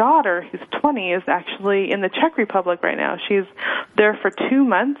then our daughter, who's 20, is actually in the Czech Republic right now. She's there for 2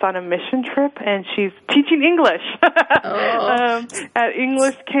 months on a mission trip, and she's teaching English. At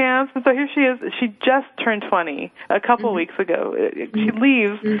English camps. And so here she is. She just turned 20 a couple weeks ago. She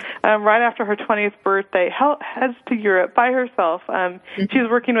leaves right after her 20th birthday, heads to Europe by herself. She's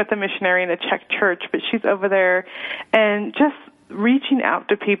working with a missionary in a Czech church, but she's over there and just reaching out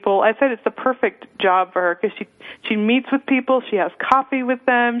to people. I said it's the perfect job for her because she meets with people, she has coffee with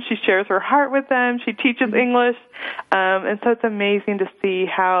them, she shares her heart with them, she teaches English. And so it's amazing to see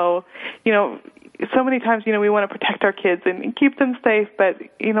how, so many times, we want to protect our kids and keep them safe, but,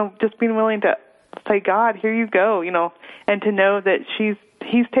 just being willing to say, God, here you go, and to know that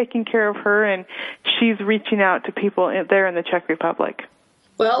he's taking care of her and she's reaching out to people there in the Czech Republic.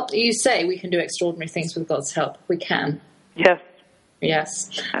 Well, you say we can do extraordinary things with God's help. We can. Yes.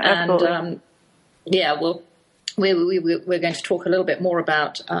 Yes. Absolutely. And, we're going to talk a little bit more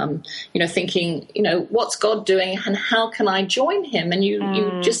about, thinking, what's God doing and how can I join him? And you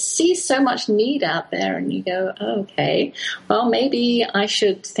just see so much need out there and you go, okay, well, maybe I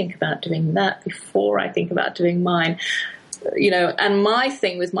should think about doing that before I think about doing mine. And my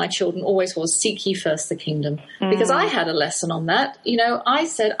thing with my children always was seek ye first the kingdom, because I had a lesson on that. I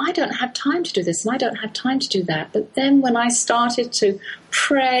said, I don't have time to do this and I don't have time to do that. But then when I started to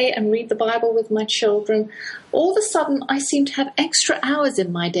pray and read the Bible with my children, all of a sudden I seemed to have extra hours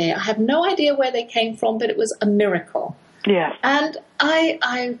in my day. I have no idea where they came from, but it was a miracle. Yes. And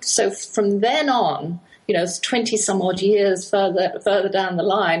so from then on, 20 some odd years further down the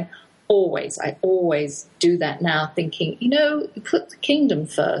line, I always do that now, thinking, you put the kingdom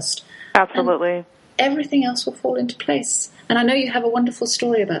first. Absolutely. Everything else will fall into place. And I know you have a wonderful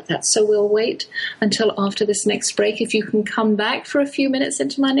story about that, so we'll wait until after this next break. If you can come back for a few minutes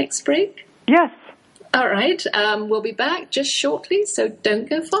into my next break. Yes. All right. We'll be back just shortly, so don't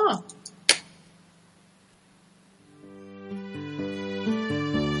go far.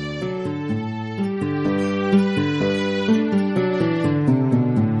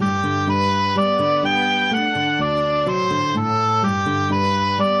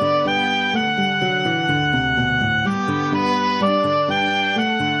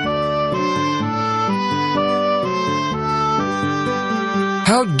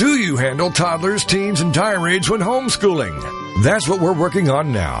 How do you handle toddlers, teens, and tirades when homeschooling? That's what we're working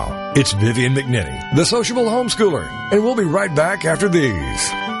on now. It's Vivian McNinney, the sociable homeschooler, and we'll be right back after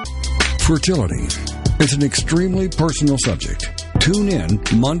these. Fertility. It's an extremely personal subject. Tune in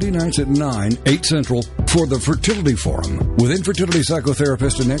Monday nights at 9, 8 Central for the Fertility Forum with infertility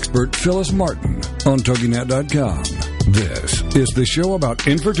psychotherapist and expert Phyllis Martin on Toginet.com. This is the show about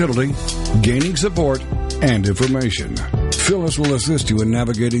infertility, gaining support, and information. Phyllis will assist you in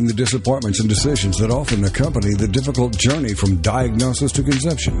navigating the disappointments and decisions that often accompany the difficult journey from diagnosis to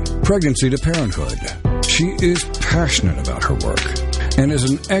conception, pregnancy to parenthood. She is passionate about her work and is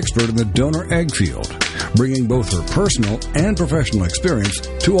an expert in the donor egg field, bringing both her personal and professional experience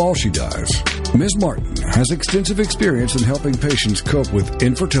to all she does. Ms. Martin has extensive experience in helping patients cope with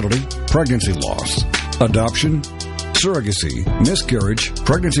infertility, pregnancy loss, adoption, surrogacy, miscarriage,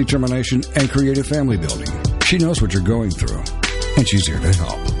 pregnancy termination, and creative family building. She knows what you're going through, and she's here to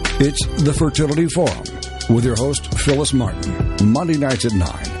help. It's the Fertility Forum with your host, Phyllis Martin, Monday nights at 9,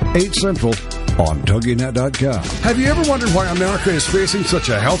 8 Central on Toginet.com. Have you ever wondered why America is facing such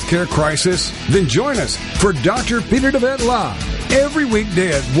a healthcare crisis? Then join us for Dr. Peter DeVette Live every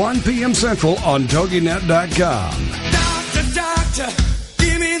weekday at 1 p.m. Central on Toginet.com. Doctor,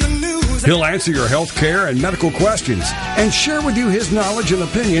 give me the news. He'll answer your health care and medical questions and share with you his knowledge and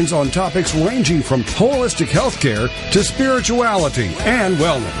opinions on topics ranging from holistic health care to spirituality and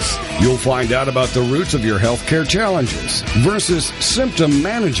wellness. You'll find out about the roots of your health care challenges versus symptom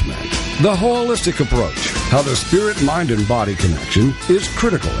management, the holistic approach, how the spirit, mind, and body connection is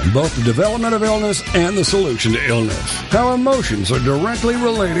critical in both the development of illness and the solution to illness, how emotions are directly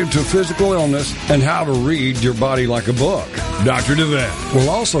related to physical illness, and how to read your body like a book. Dr. DeVette will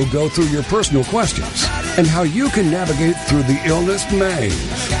also go through your personal questions and how you can navigate through the illness maze.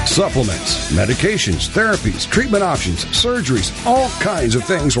 Supplements, medications, therapies, treatment options, surgeries, all kinds of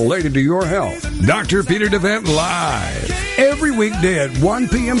things related to your health. Dr. Peter DeVette Live every weekday at 1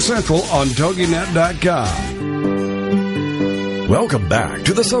 p.m. Central on Toginet.com. Welcome back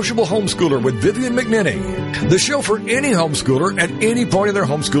to The Sociable Homeschooler with Vivian McNinney, the show for any homeschooler at any point in their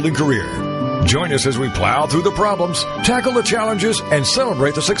homeschooling career. Join us as we plow through the problems, tackle the challenges, and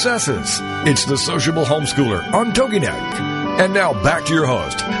celebrate the successes. It's The Sociable Homeschooler on Toginet. And now back to your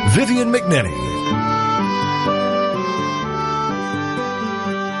host, Vivian McNinney.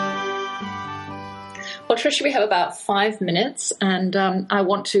 Well, Tricia, we have about 5 minutes, and I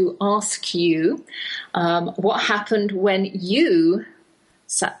want to ask you what happened when you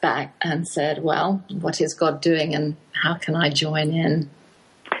sat back and said, well, what is God doing and how can I join in?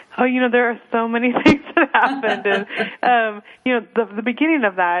 Oh, there are so many things that happened. And, the beginning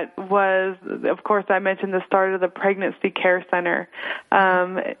of that was, of course, I mentioned the start of the Pregnancy Care Center.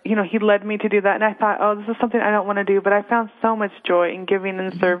 He led me to do that. And I thought, this is something I don't want to do. But I found so much joy in giving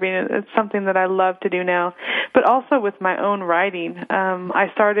and serving. It's something that I love to do now. But also with my own writing.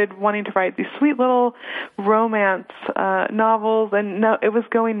 I started wanting to write these sweet little romance novels. And it was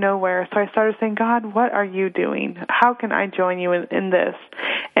going nowhere. So I started saying, God, what are you doing? How can I join you in this?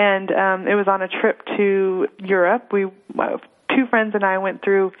 And it was on a trip to Europe. Two friends and I went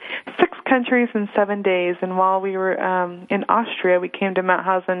through 6 countries in 7 days. And while we were in Austria, we came to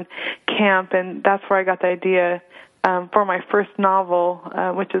Mauthausen Camp, and that's where I got the idea for my first novel,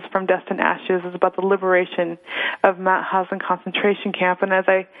 which is From Dust and Ashes. It's about the liberation of Mauthausen concentration camp. And as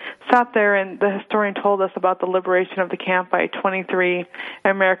I sat there, and the historian told us about the liberation of the camp by 23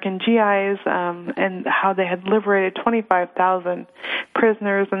 American GIs and how they had liberated 25,000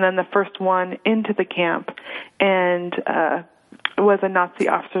 prisoners, and then the first one into the camp, and was a Nazi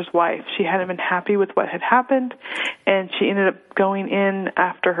officer's wife. She hadn't been happy with what had happened, and she ended up going in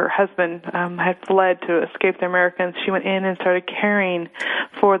after her husband had fled to escape the Americans. She went in and started caring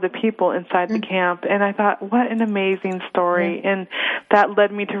for the people inside the camp, and I thought, what an amazing story. And that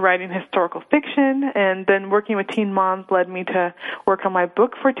led me to writing historical fiction, and then working with teen moms led me to work on my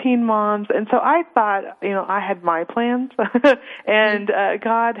book for teen moms. And so I thought, I had my plans, and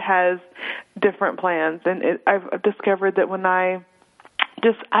God has different plans. And I've discovered that when I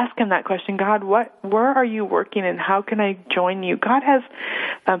just ask him that question, God, where are you working and how can I join you? God has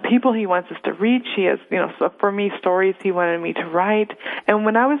people he wants us to reach. He has, so for me, stories he wanted me to write. And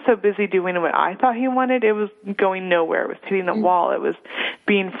when I was so busy doing what I thought he wanted, it was going nowhere. It was hitting the wall. It was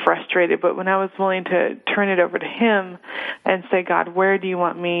being frustrated. But when I was willing to turn it over to him and say, God, where do you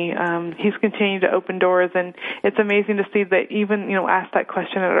want me? He's continued to open doors. And it's amazing to see that even, asked that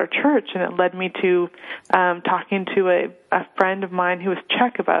question at our church, and it led me to talking to a friend of mine who was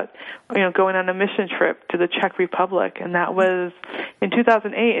Czech about, going on a mission trip to the Czech Republic. And that was in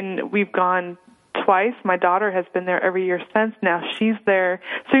 2008, and we've gone twice. My daughter has been there every year since. Now she's there.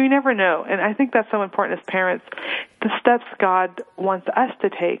 So you never know. And I think that's so important as parents. The steps God wants us to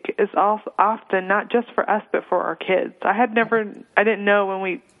take is also often not just for us, but for our kids. I didn't know when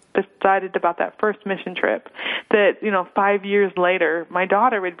we decided about that first mission trip that, 5 years later, my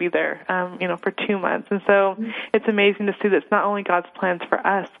daughter would be there, for 2 months. And so it's amazing to see that it's not only God's plans for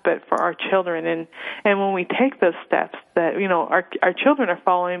us, but for our children. And when we take those steps that, our children are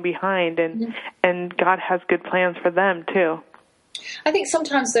following behind, and God has good plans for them too. I think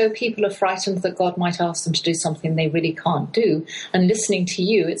sometimes, though, people are frightened that God might ask them to do something they really can't do. And listening to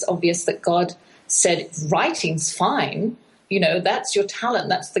you, it's obvious that God said, writing's fine. That's your talent.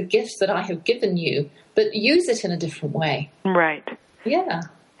 That's the gift that I have given you. But use it in a different way. Right. Yeah.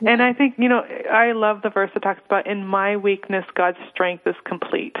 And I think, I love the verse that talks about, in my weakness, God's strength is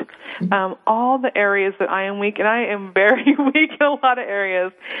complete. All the areas that I am weak, and I am very weak in a lot of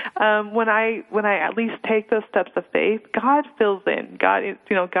areas, when I at least take those steps of faith, God fills in.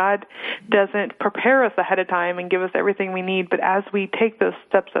 God doesn't prepare us ahead of time and give us everything we need, but as we take those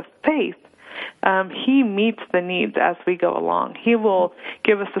steps of faith, He meets the needs as we go along. He will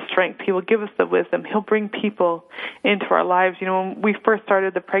give us the strength. He will give us the wisdom. He'll bring people into our lives. You know, when we first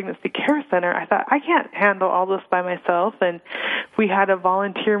started the Pregnancy Care Center, I thought, I can't handle all this by myself. And we had a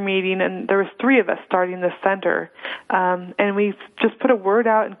volunteer meeting, and there was 3 of us starting this center. And we just put a word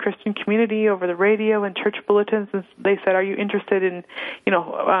out in Christian community over the radio and church bulletins, and they said, are you interested in,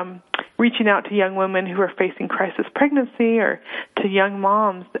 reaching out to young women who are facing crisis pregnancy or to young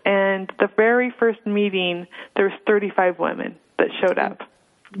moms? And the very first meeting, there was 35 women that showed up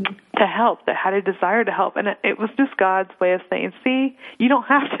to help, that had a desire to help. And it was just God's way of saying, see, you don't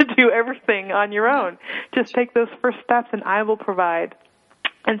have to do everything on your own. Just take those first steps and I will provide.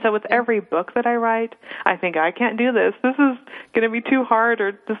 And so with every book that I write, I think, I can't do this. This is going to be too hard,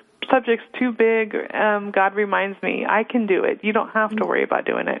 or this subject's too big. God reminds me, I can do it. You don't have to worry about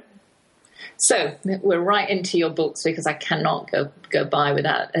doing it. So we're right into your books, because I cannot go by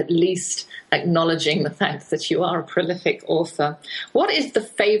without at least acknowledging the fact that you are a prolific author. What is the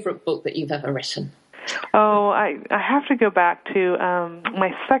favorite book that you've ever written? Oh, I have to go back to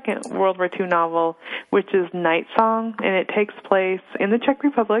my second World War II novel, which is Night Song, and it takes place in the Czech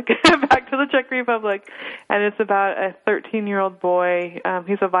Republic, back to the Czech Republic, and it's about a 13-year-old boy.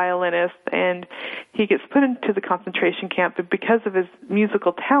 He's a violinist, and he gets put into the concentration camp, but because of his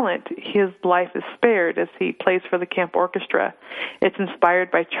musical talent, his life is spared as he plays for the camp orchestra. It's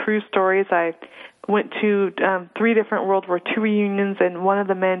inspired by true stories. I went to 3 different World War II reunions, and one of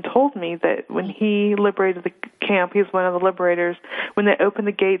the men told me that when he liberated the camp, he's one of the liberators, when they opened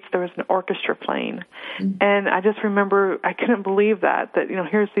the gates, there was an orchestra playing. Mm-hmm. And I just remember, I couldn't believe that,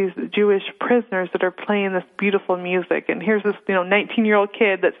 here's these Jewish prisoners that are playing this beautiful music, and here's this, 19-year-old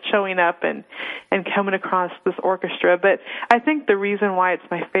kid that's showing up and coming across this orchestra. But I think the reason why it's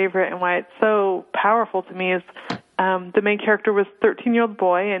my favorite and why it's so powerful to me is the main character was a 13-year-old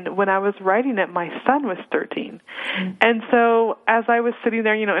boy, and when I was writing it, my son was 13. Mm-hmm. And so as I was sitting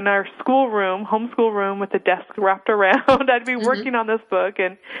there, in our homeschool room with the desk wrapped around, I'd be working on this book,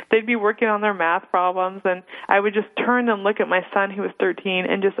 and they'd be working on their math problems, and I would just turn and look at my son, who was 13,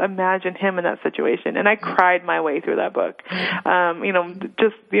 and just imagine him in that situation. And I cried my way through that book.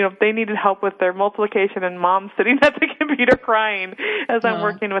 They needed help with their multiplication, and Mom's sitting at the computer crying as I'm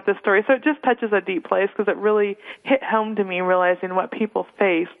working with this story. So it just touches a deep place, because it really hit home to me, realizing what people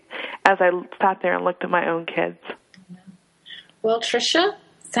faced as I sat there and looked at my own kids. Well, Tricia,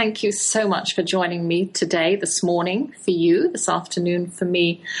 thank you so much for joining me today, this morning for you, this afternoon for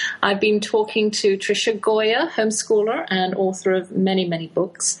me. I've been talking to Tricia Goyer, homeschooler and author of many, many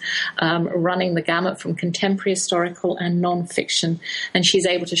books, running the gamut from contemporary, historical, and nonfiction. And she's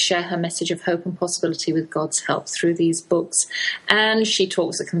able to share her message of hope and possibility with God's help through these books. And she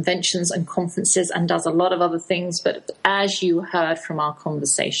talks at conventions and conferences and does a lot of other things. But as you heard from our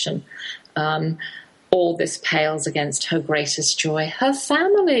conversation, all this pales against her greatest joy, her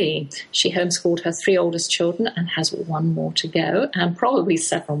family. She homeschooled her 3 oldest children and has 1 more to go, and probably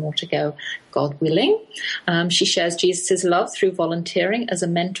several more to go, God willing. She shares Jesus' love through volunteering as a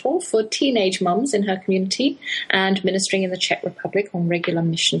mentor for teenage mums in her community and ministering in the Czech Republic on regular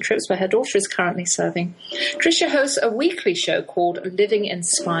mission trips, where her daughter is currently serving. Tricia hosts a weekly show called Living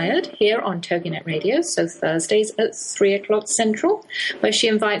Inspired here on Toginet Radio, so Thursdays at 3 o'clock Central, where she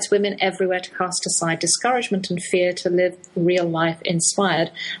invites women everywhere to cast aside discouragement and fear to live real life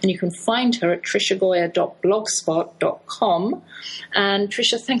inspired. And you can find her at triciagoyer.blogspot.com. And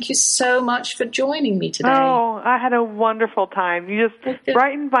Tricia, thank you so much for joining me today. Oh, I had a wonderful time. You just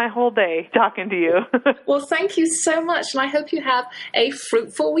brightened my whole day talking to you. Well, thank you so much, and I hope you have a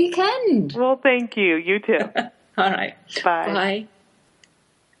fruitful weekend. Well, thank you. You too. All right. Bye.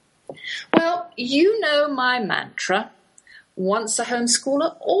 Bye. Well, you know my mantra. Once a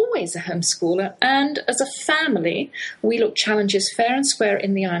homeschooler, always a homeschooler. And as a family, we look challenges fair and square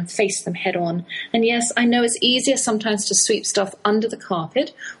in the eye and face them head on. And yes, I know it's easier sometimes to sweep stuff under the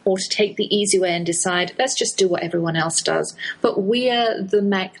carpet or to take the easy way and decide, let's just do what everyone else does. But we're the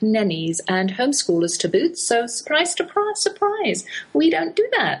McNennys and homeschoolers to boot, so surprise, surprise, we don't do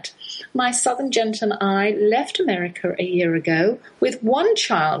that. My southern gent and I left America a year ago with 1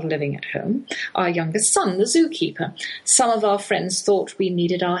 child living at home, our youngest son, the zookeeper. Some of our friends thought we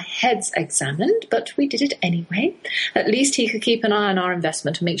needed our heads examined, but we did it anyway. At least he could keep an eye on our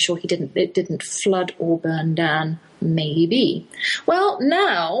investment and make sure it didn't flood or burn down, maybe. Well,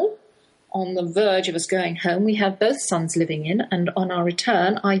 now, on the verge of us going home, we have both sons living in, and on our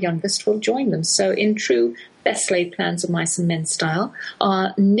return, our youngest will join them. So in true best laid plans of mice and men style,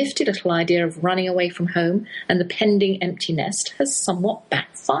 our nifty little idea of running away from home and the pending empty nest has somewhat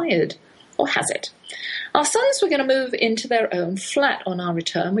backfired. Or has it? Our sons were going to move into their own flat on our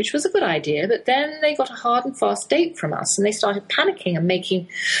return, which was a good idea, but then they got a hard and fast date from us, and they started panicking and making,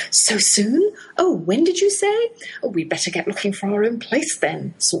 "So soon? Oh, when did you say? Oh, we'd better get looking for our own place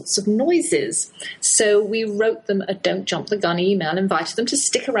then," sorts of noises. So we wrote them a don't jump the gun email, invited them to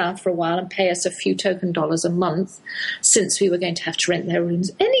stick around for a while and pay us a few token dollars a month, since we were going to have to rent their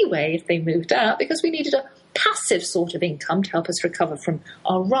rooms anyway if they moved out, because we needed a passive sort of income to help us recover from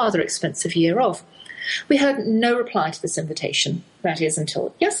our rather expensive year off. We heard no reply to this invitation, that is,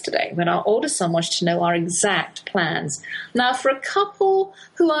 until yesterday, when our oldest son wanted to know our exact plans. Now, for a couple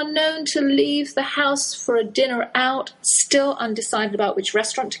who are known to leave the house for a dinner out, still undecided about which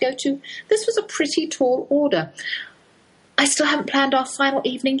restaurant to go to, this was a pretty tall order. I still haven't planned our final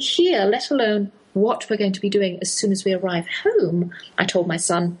evening here, let alone what we're going to be doing as soon as we arrive home, I told my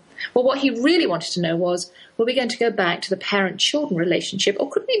son. Well, what he really wanted to know was, were we going to go back to the parent-children relationship, or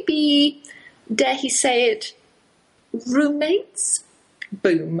could we be, dare he say it, roommates?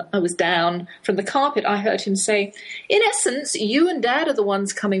 Boom, I was down. From the carpet, I heard him say, "In essence, you and Dad are the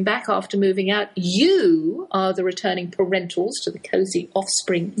ones coming back after moving out. You are the returning parentals to the cosy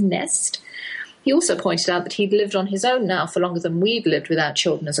offspring nest." He also pointed out that he'd lived on his own now for longer than we'd lived without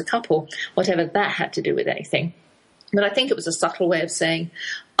children as a couple, whatever that had to do with anything. But I think it was a subtle way of saying,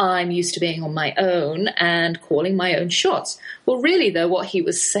 I'm used to being on my own and calling my own shots. Well, really, though, what he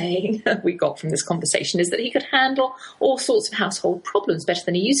was saying, we got from this conversation, is that he could handle all sorts of household problems better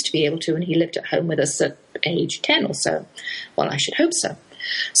than he used to be able to when he lived at home with us at age 10 or so. Well, I should hope so.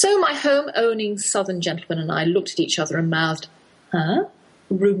 So my home-owning southern gentleman and I looked at each other and mouthed, "Huh?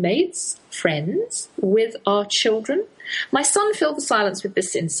 Roommates? Friends? With our children?" My son filled the silence with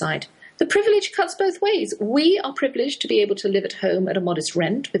this insight. The privilege cuts both ways. We are privileged to be able to live at home at a modest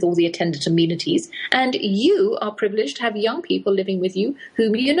rent with all the attendant amenities, and you are privileged to have young people living with you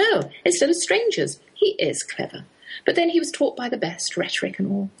whom you know, instead of strangers. He is clever. But then he was taught by the best, rhetoric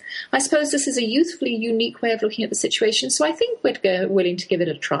and all. I suppose this is a youthfully unique way of looking at the situation, so I think we're willing to give it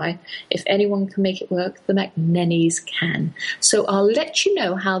a try. If anyone can make it work, the McNennys can. So I'll let you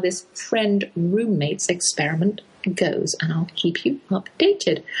know how this friend-roommates experiment goes, and I'll keep you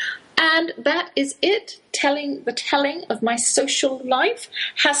updated. And that is it. The telling of my social life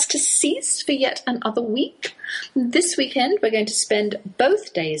has to cease for yet another week. This weekend, we're going to spend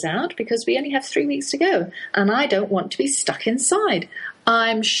both days out because we only have 3 weeks to go, and I don't want to be stuck inside.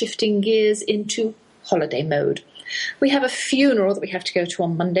 I'm shifting gears into holiday mode. We have a funeral that we have to go to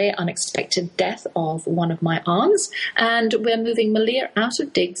on Monday, unexpected death of one of my aunts, and we're moving Malia out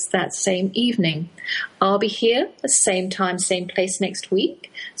of Diggs that same evening. I'll be here the same time, same place next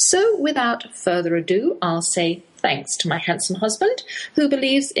week. So without further ado, I'll say thanks to my handsome husband, who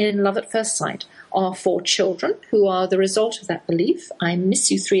believes in love at first sight, our 4 children, who are the result of that belief. I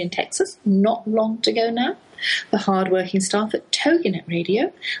miss you 3 in Texas, not long to go now. The hard-working staff at Toginet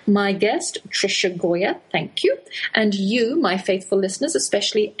Radio, my guest, Tricia Goyer, thank you, and you, my faithful listeners,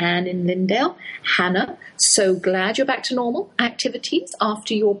 especially Anne in Lindale, Hannah, so glad you're back to normal activities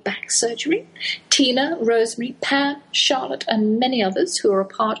after your back surgery, Tina, Rosemary, Pam, Charlotte, and many others who are a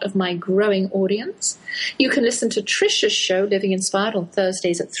part of my growing audience. You can listen to Tricia's show, Living Inspired, on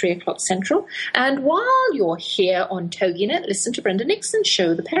Thursdays at 3 o'clock Central, and while you're here on Toginet, listen to Brenda Nixon's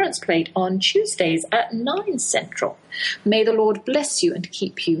show, The Parents Plate, on Tuesdays at 9 Central. May the Lord bless you and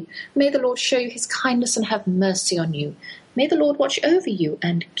keep you. May the Lord show you his kindness and have mercy on you. May the Lord watch over you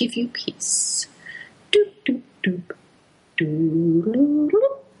and give you peace. Doop, doop, doop. Doop, doop,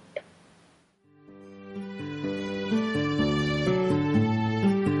 doop.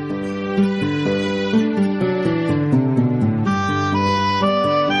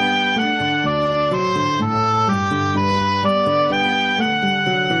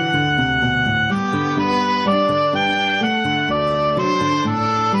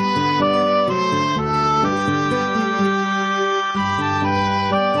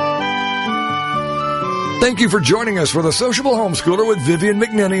 Thank you for joining us for the Sociable Homeschooler with Vivian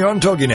McNenney on Toginet.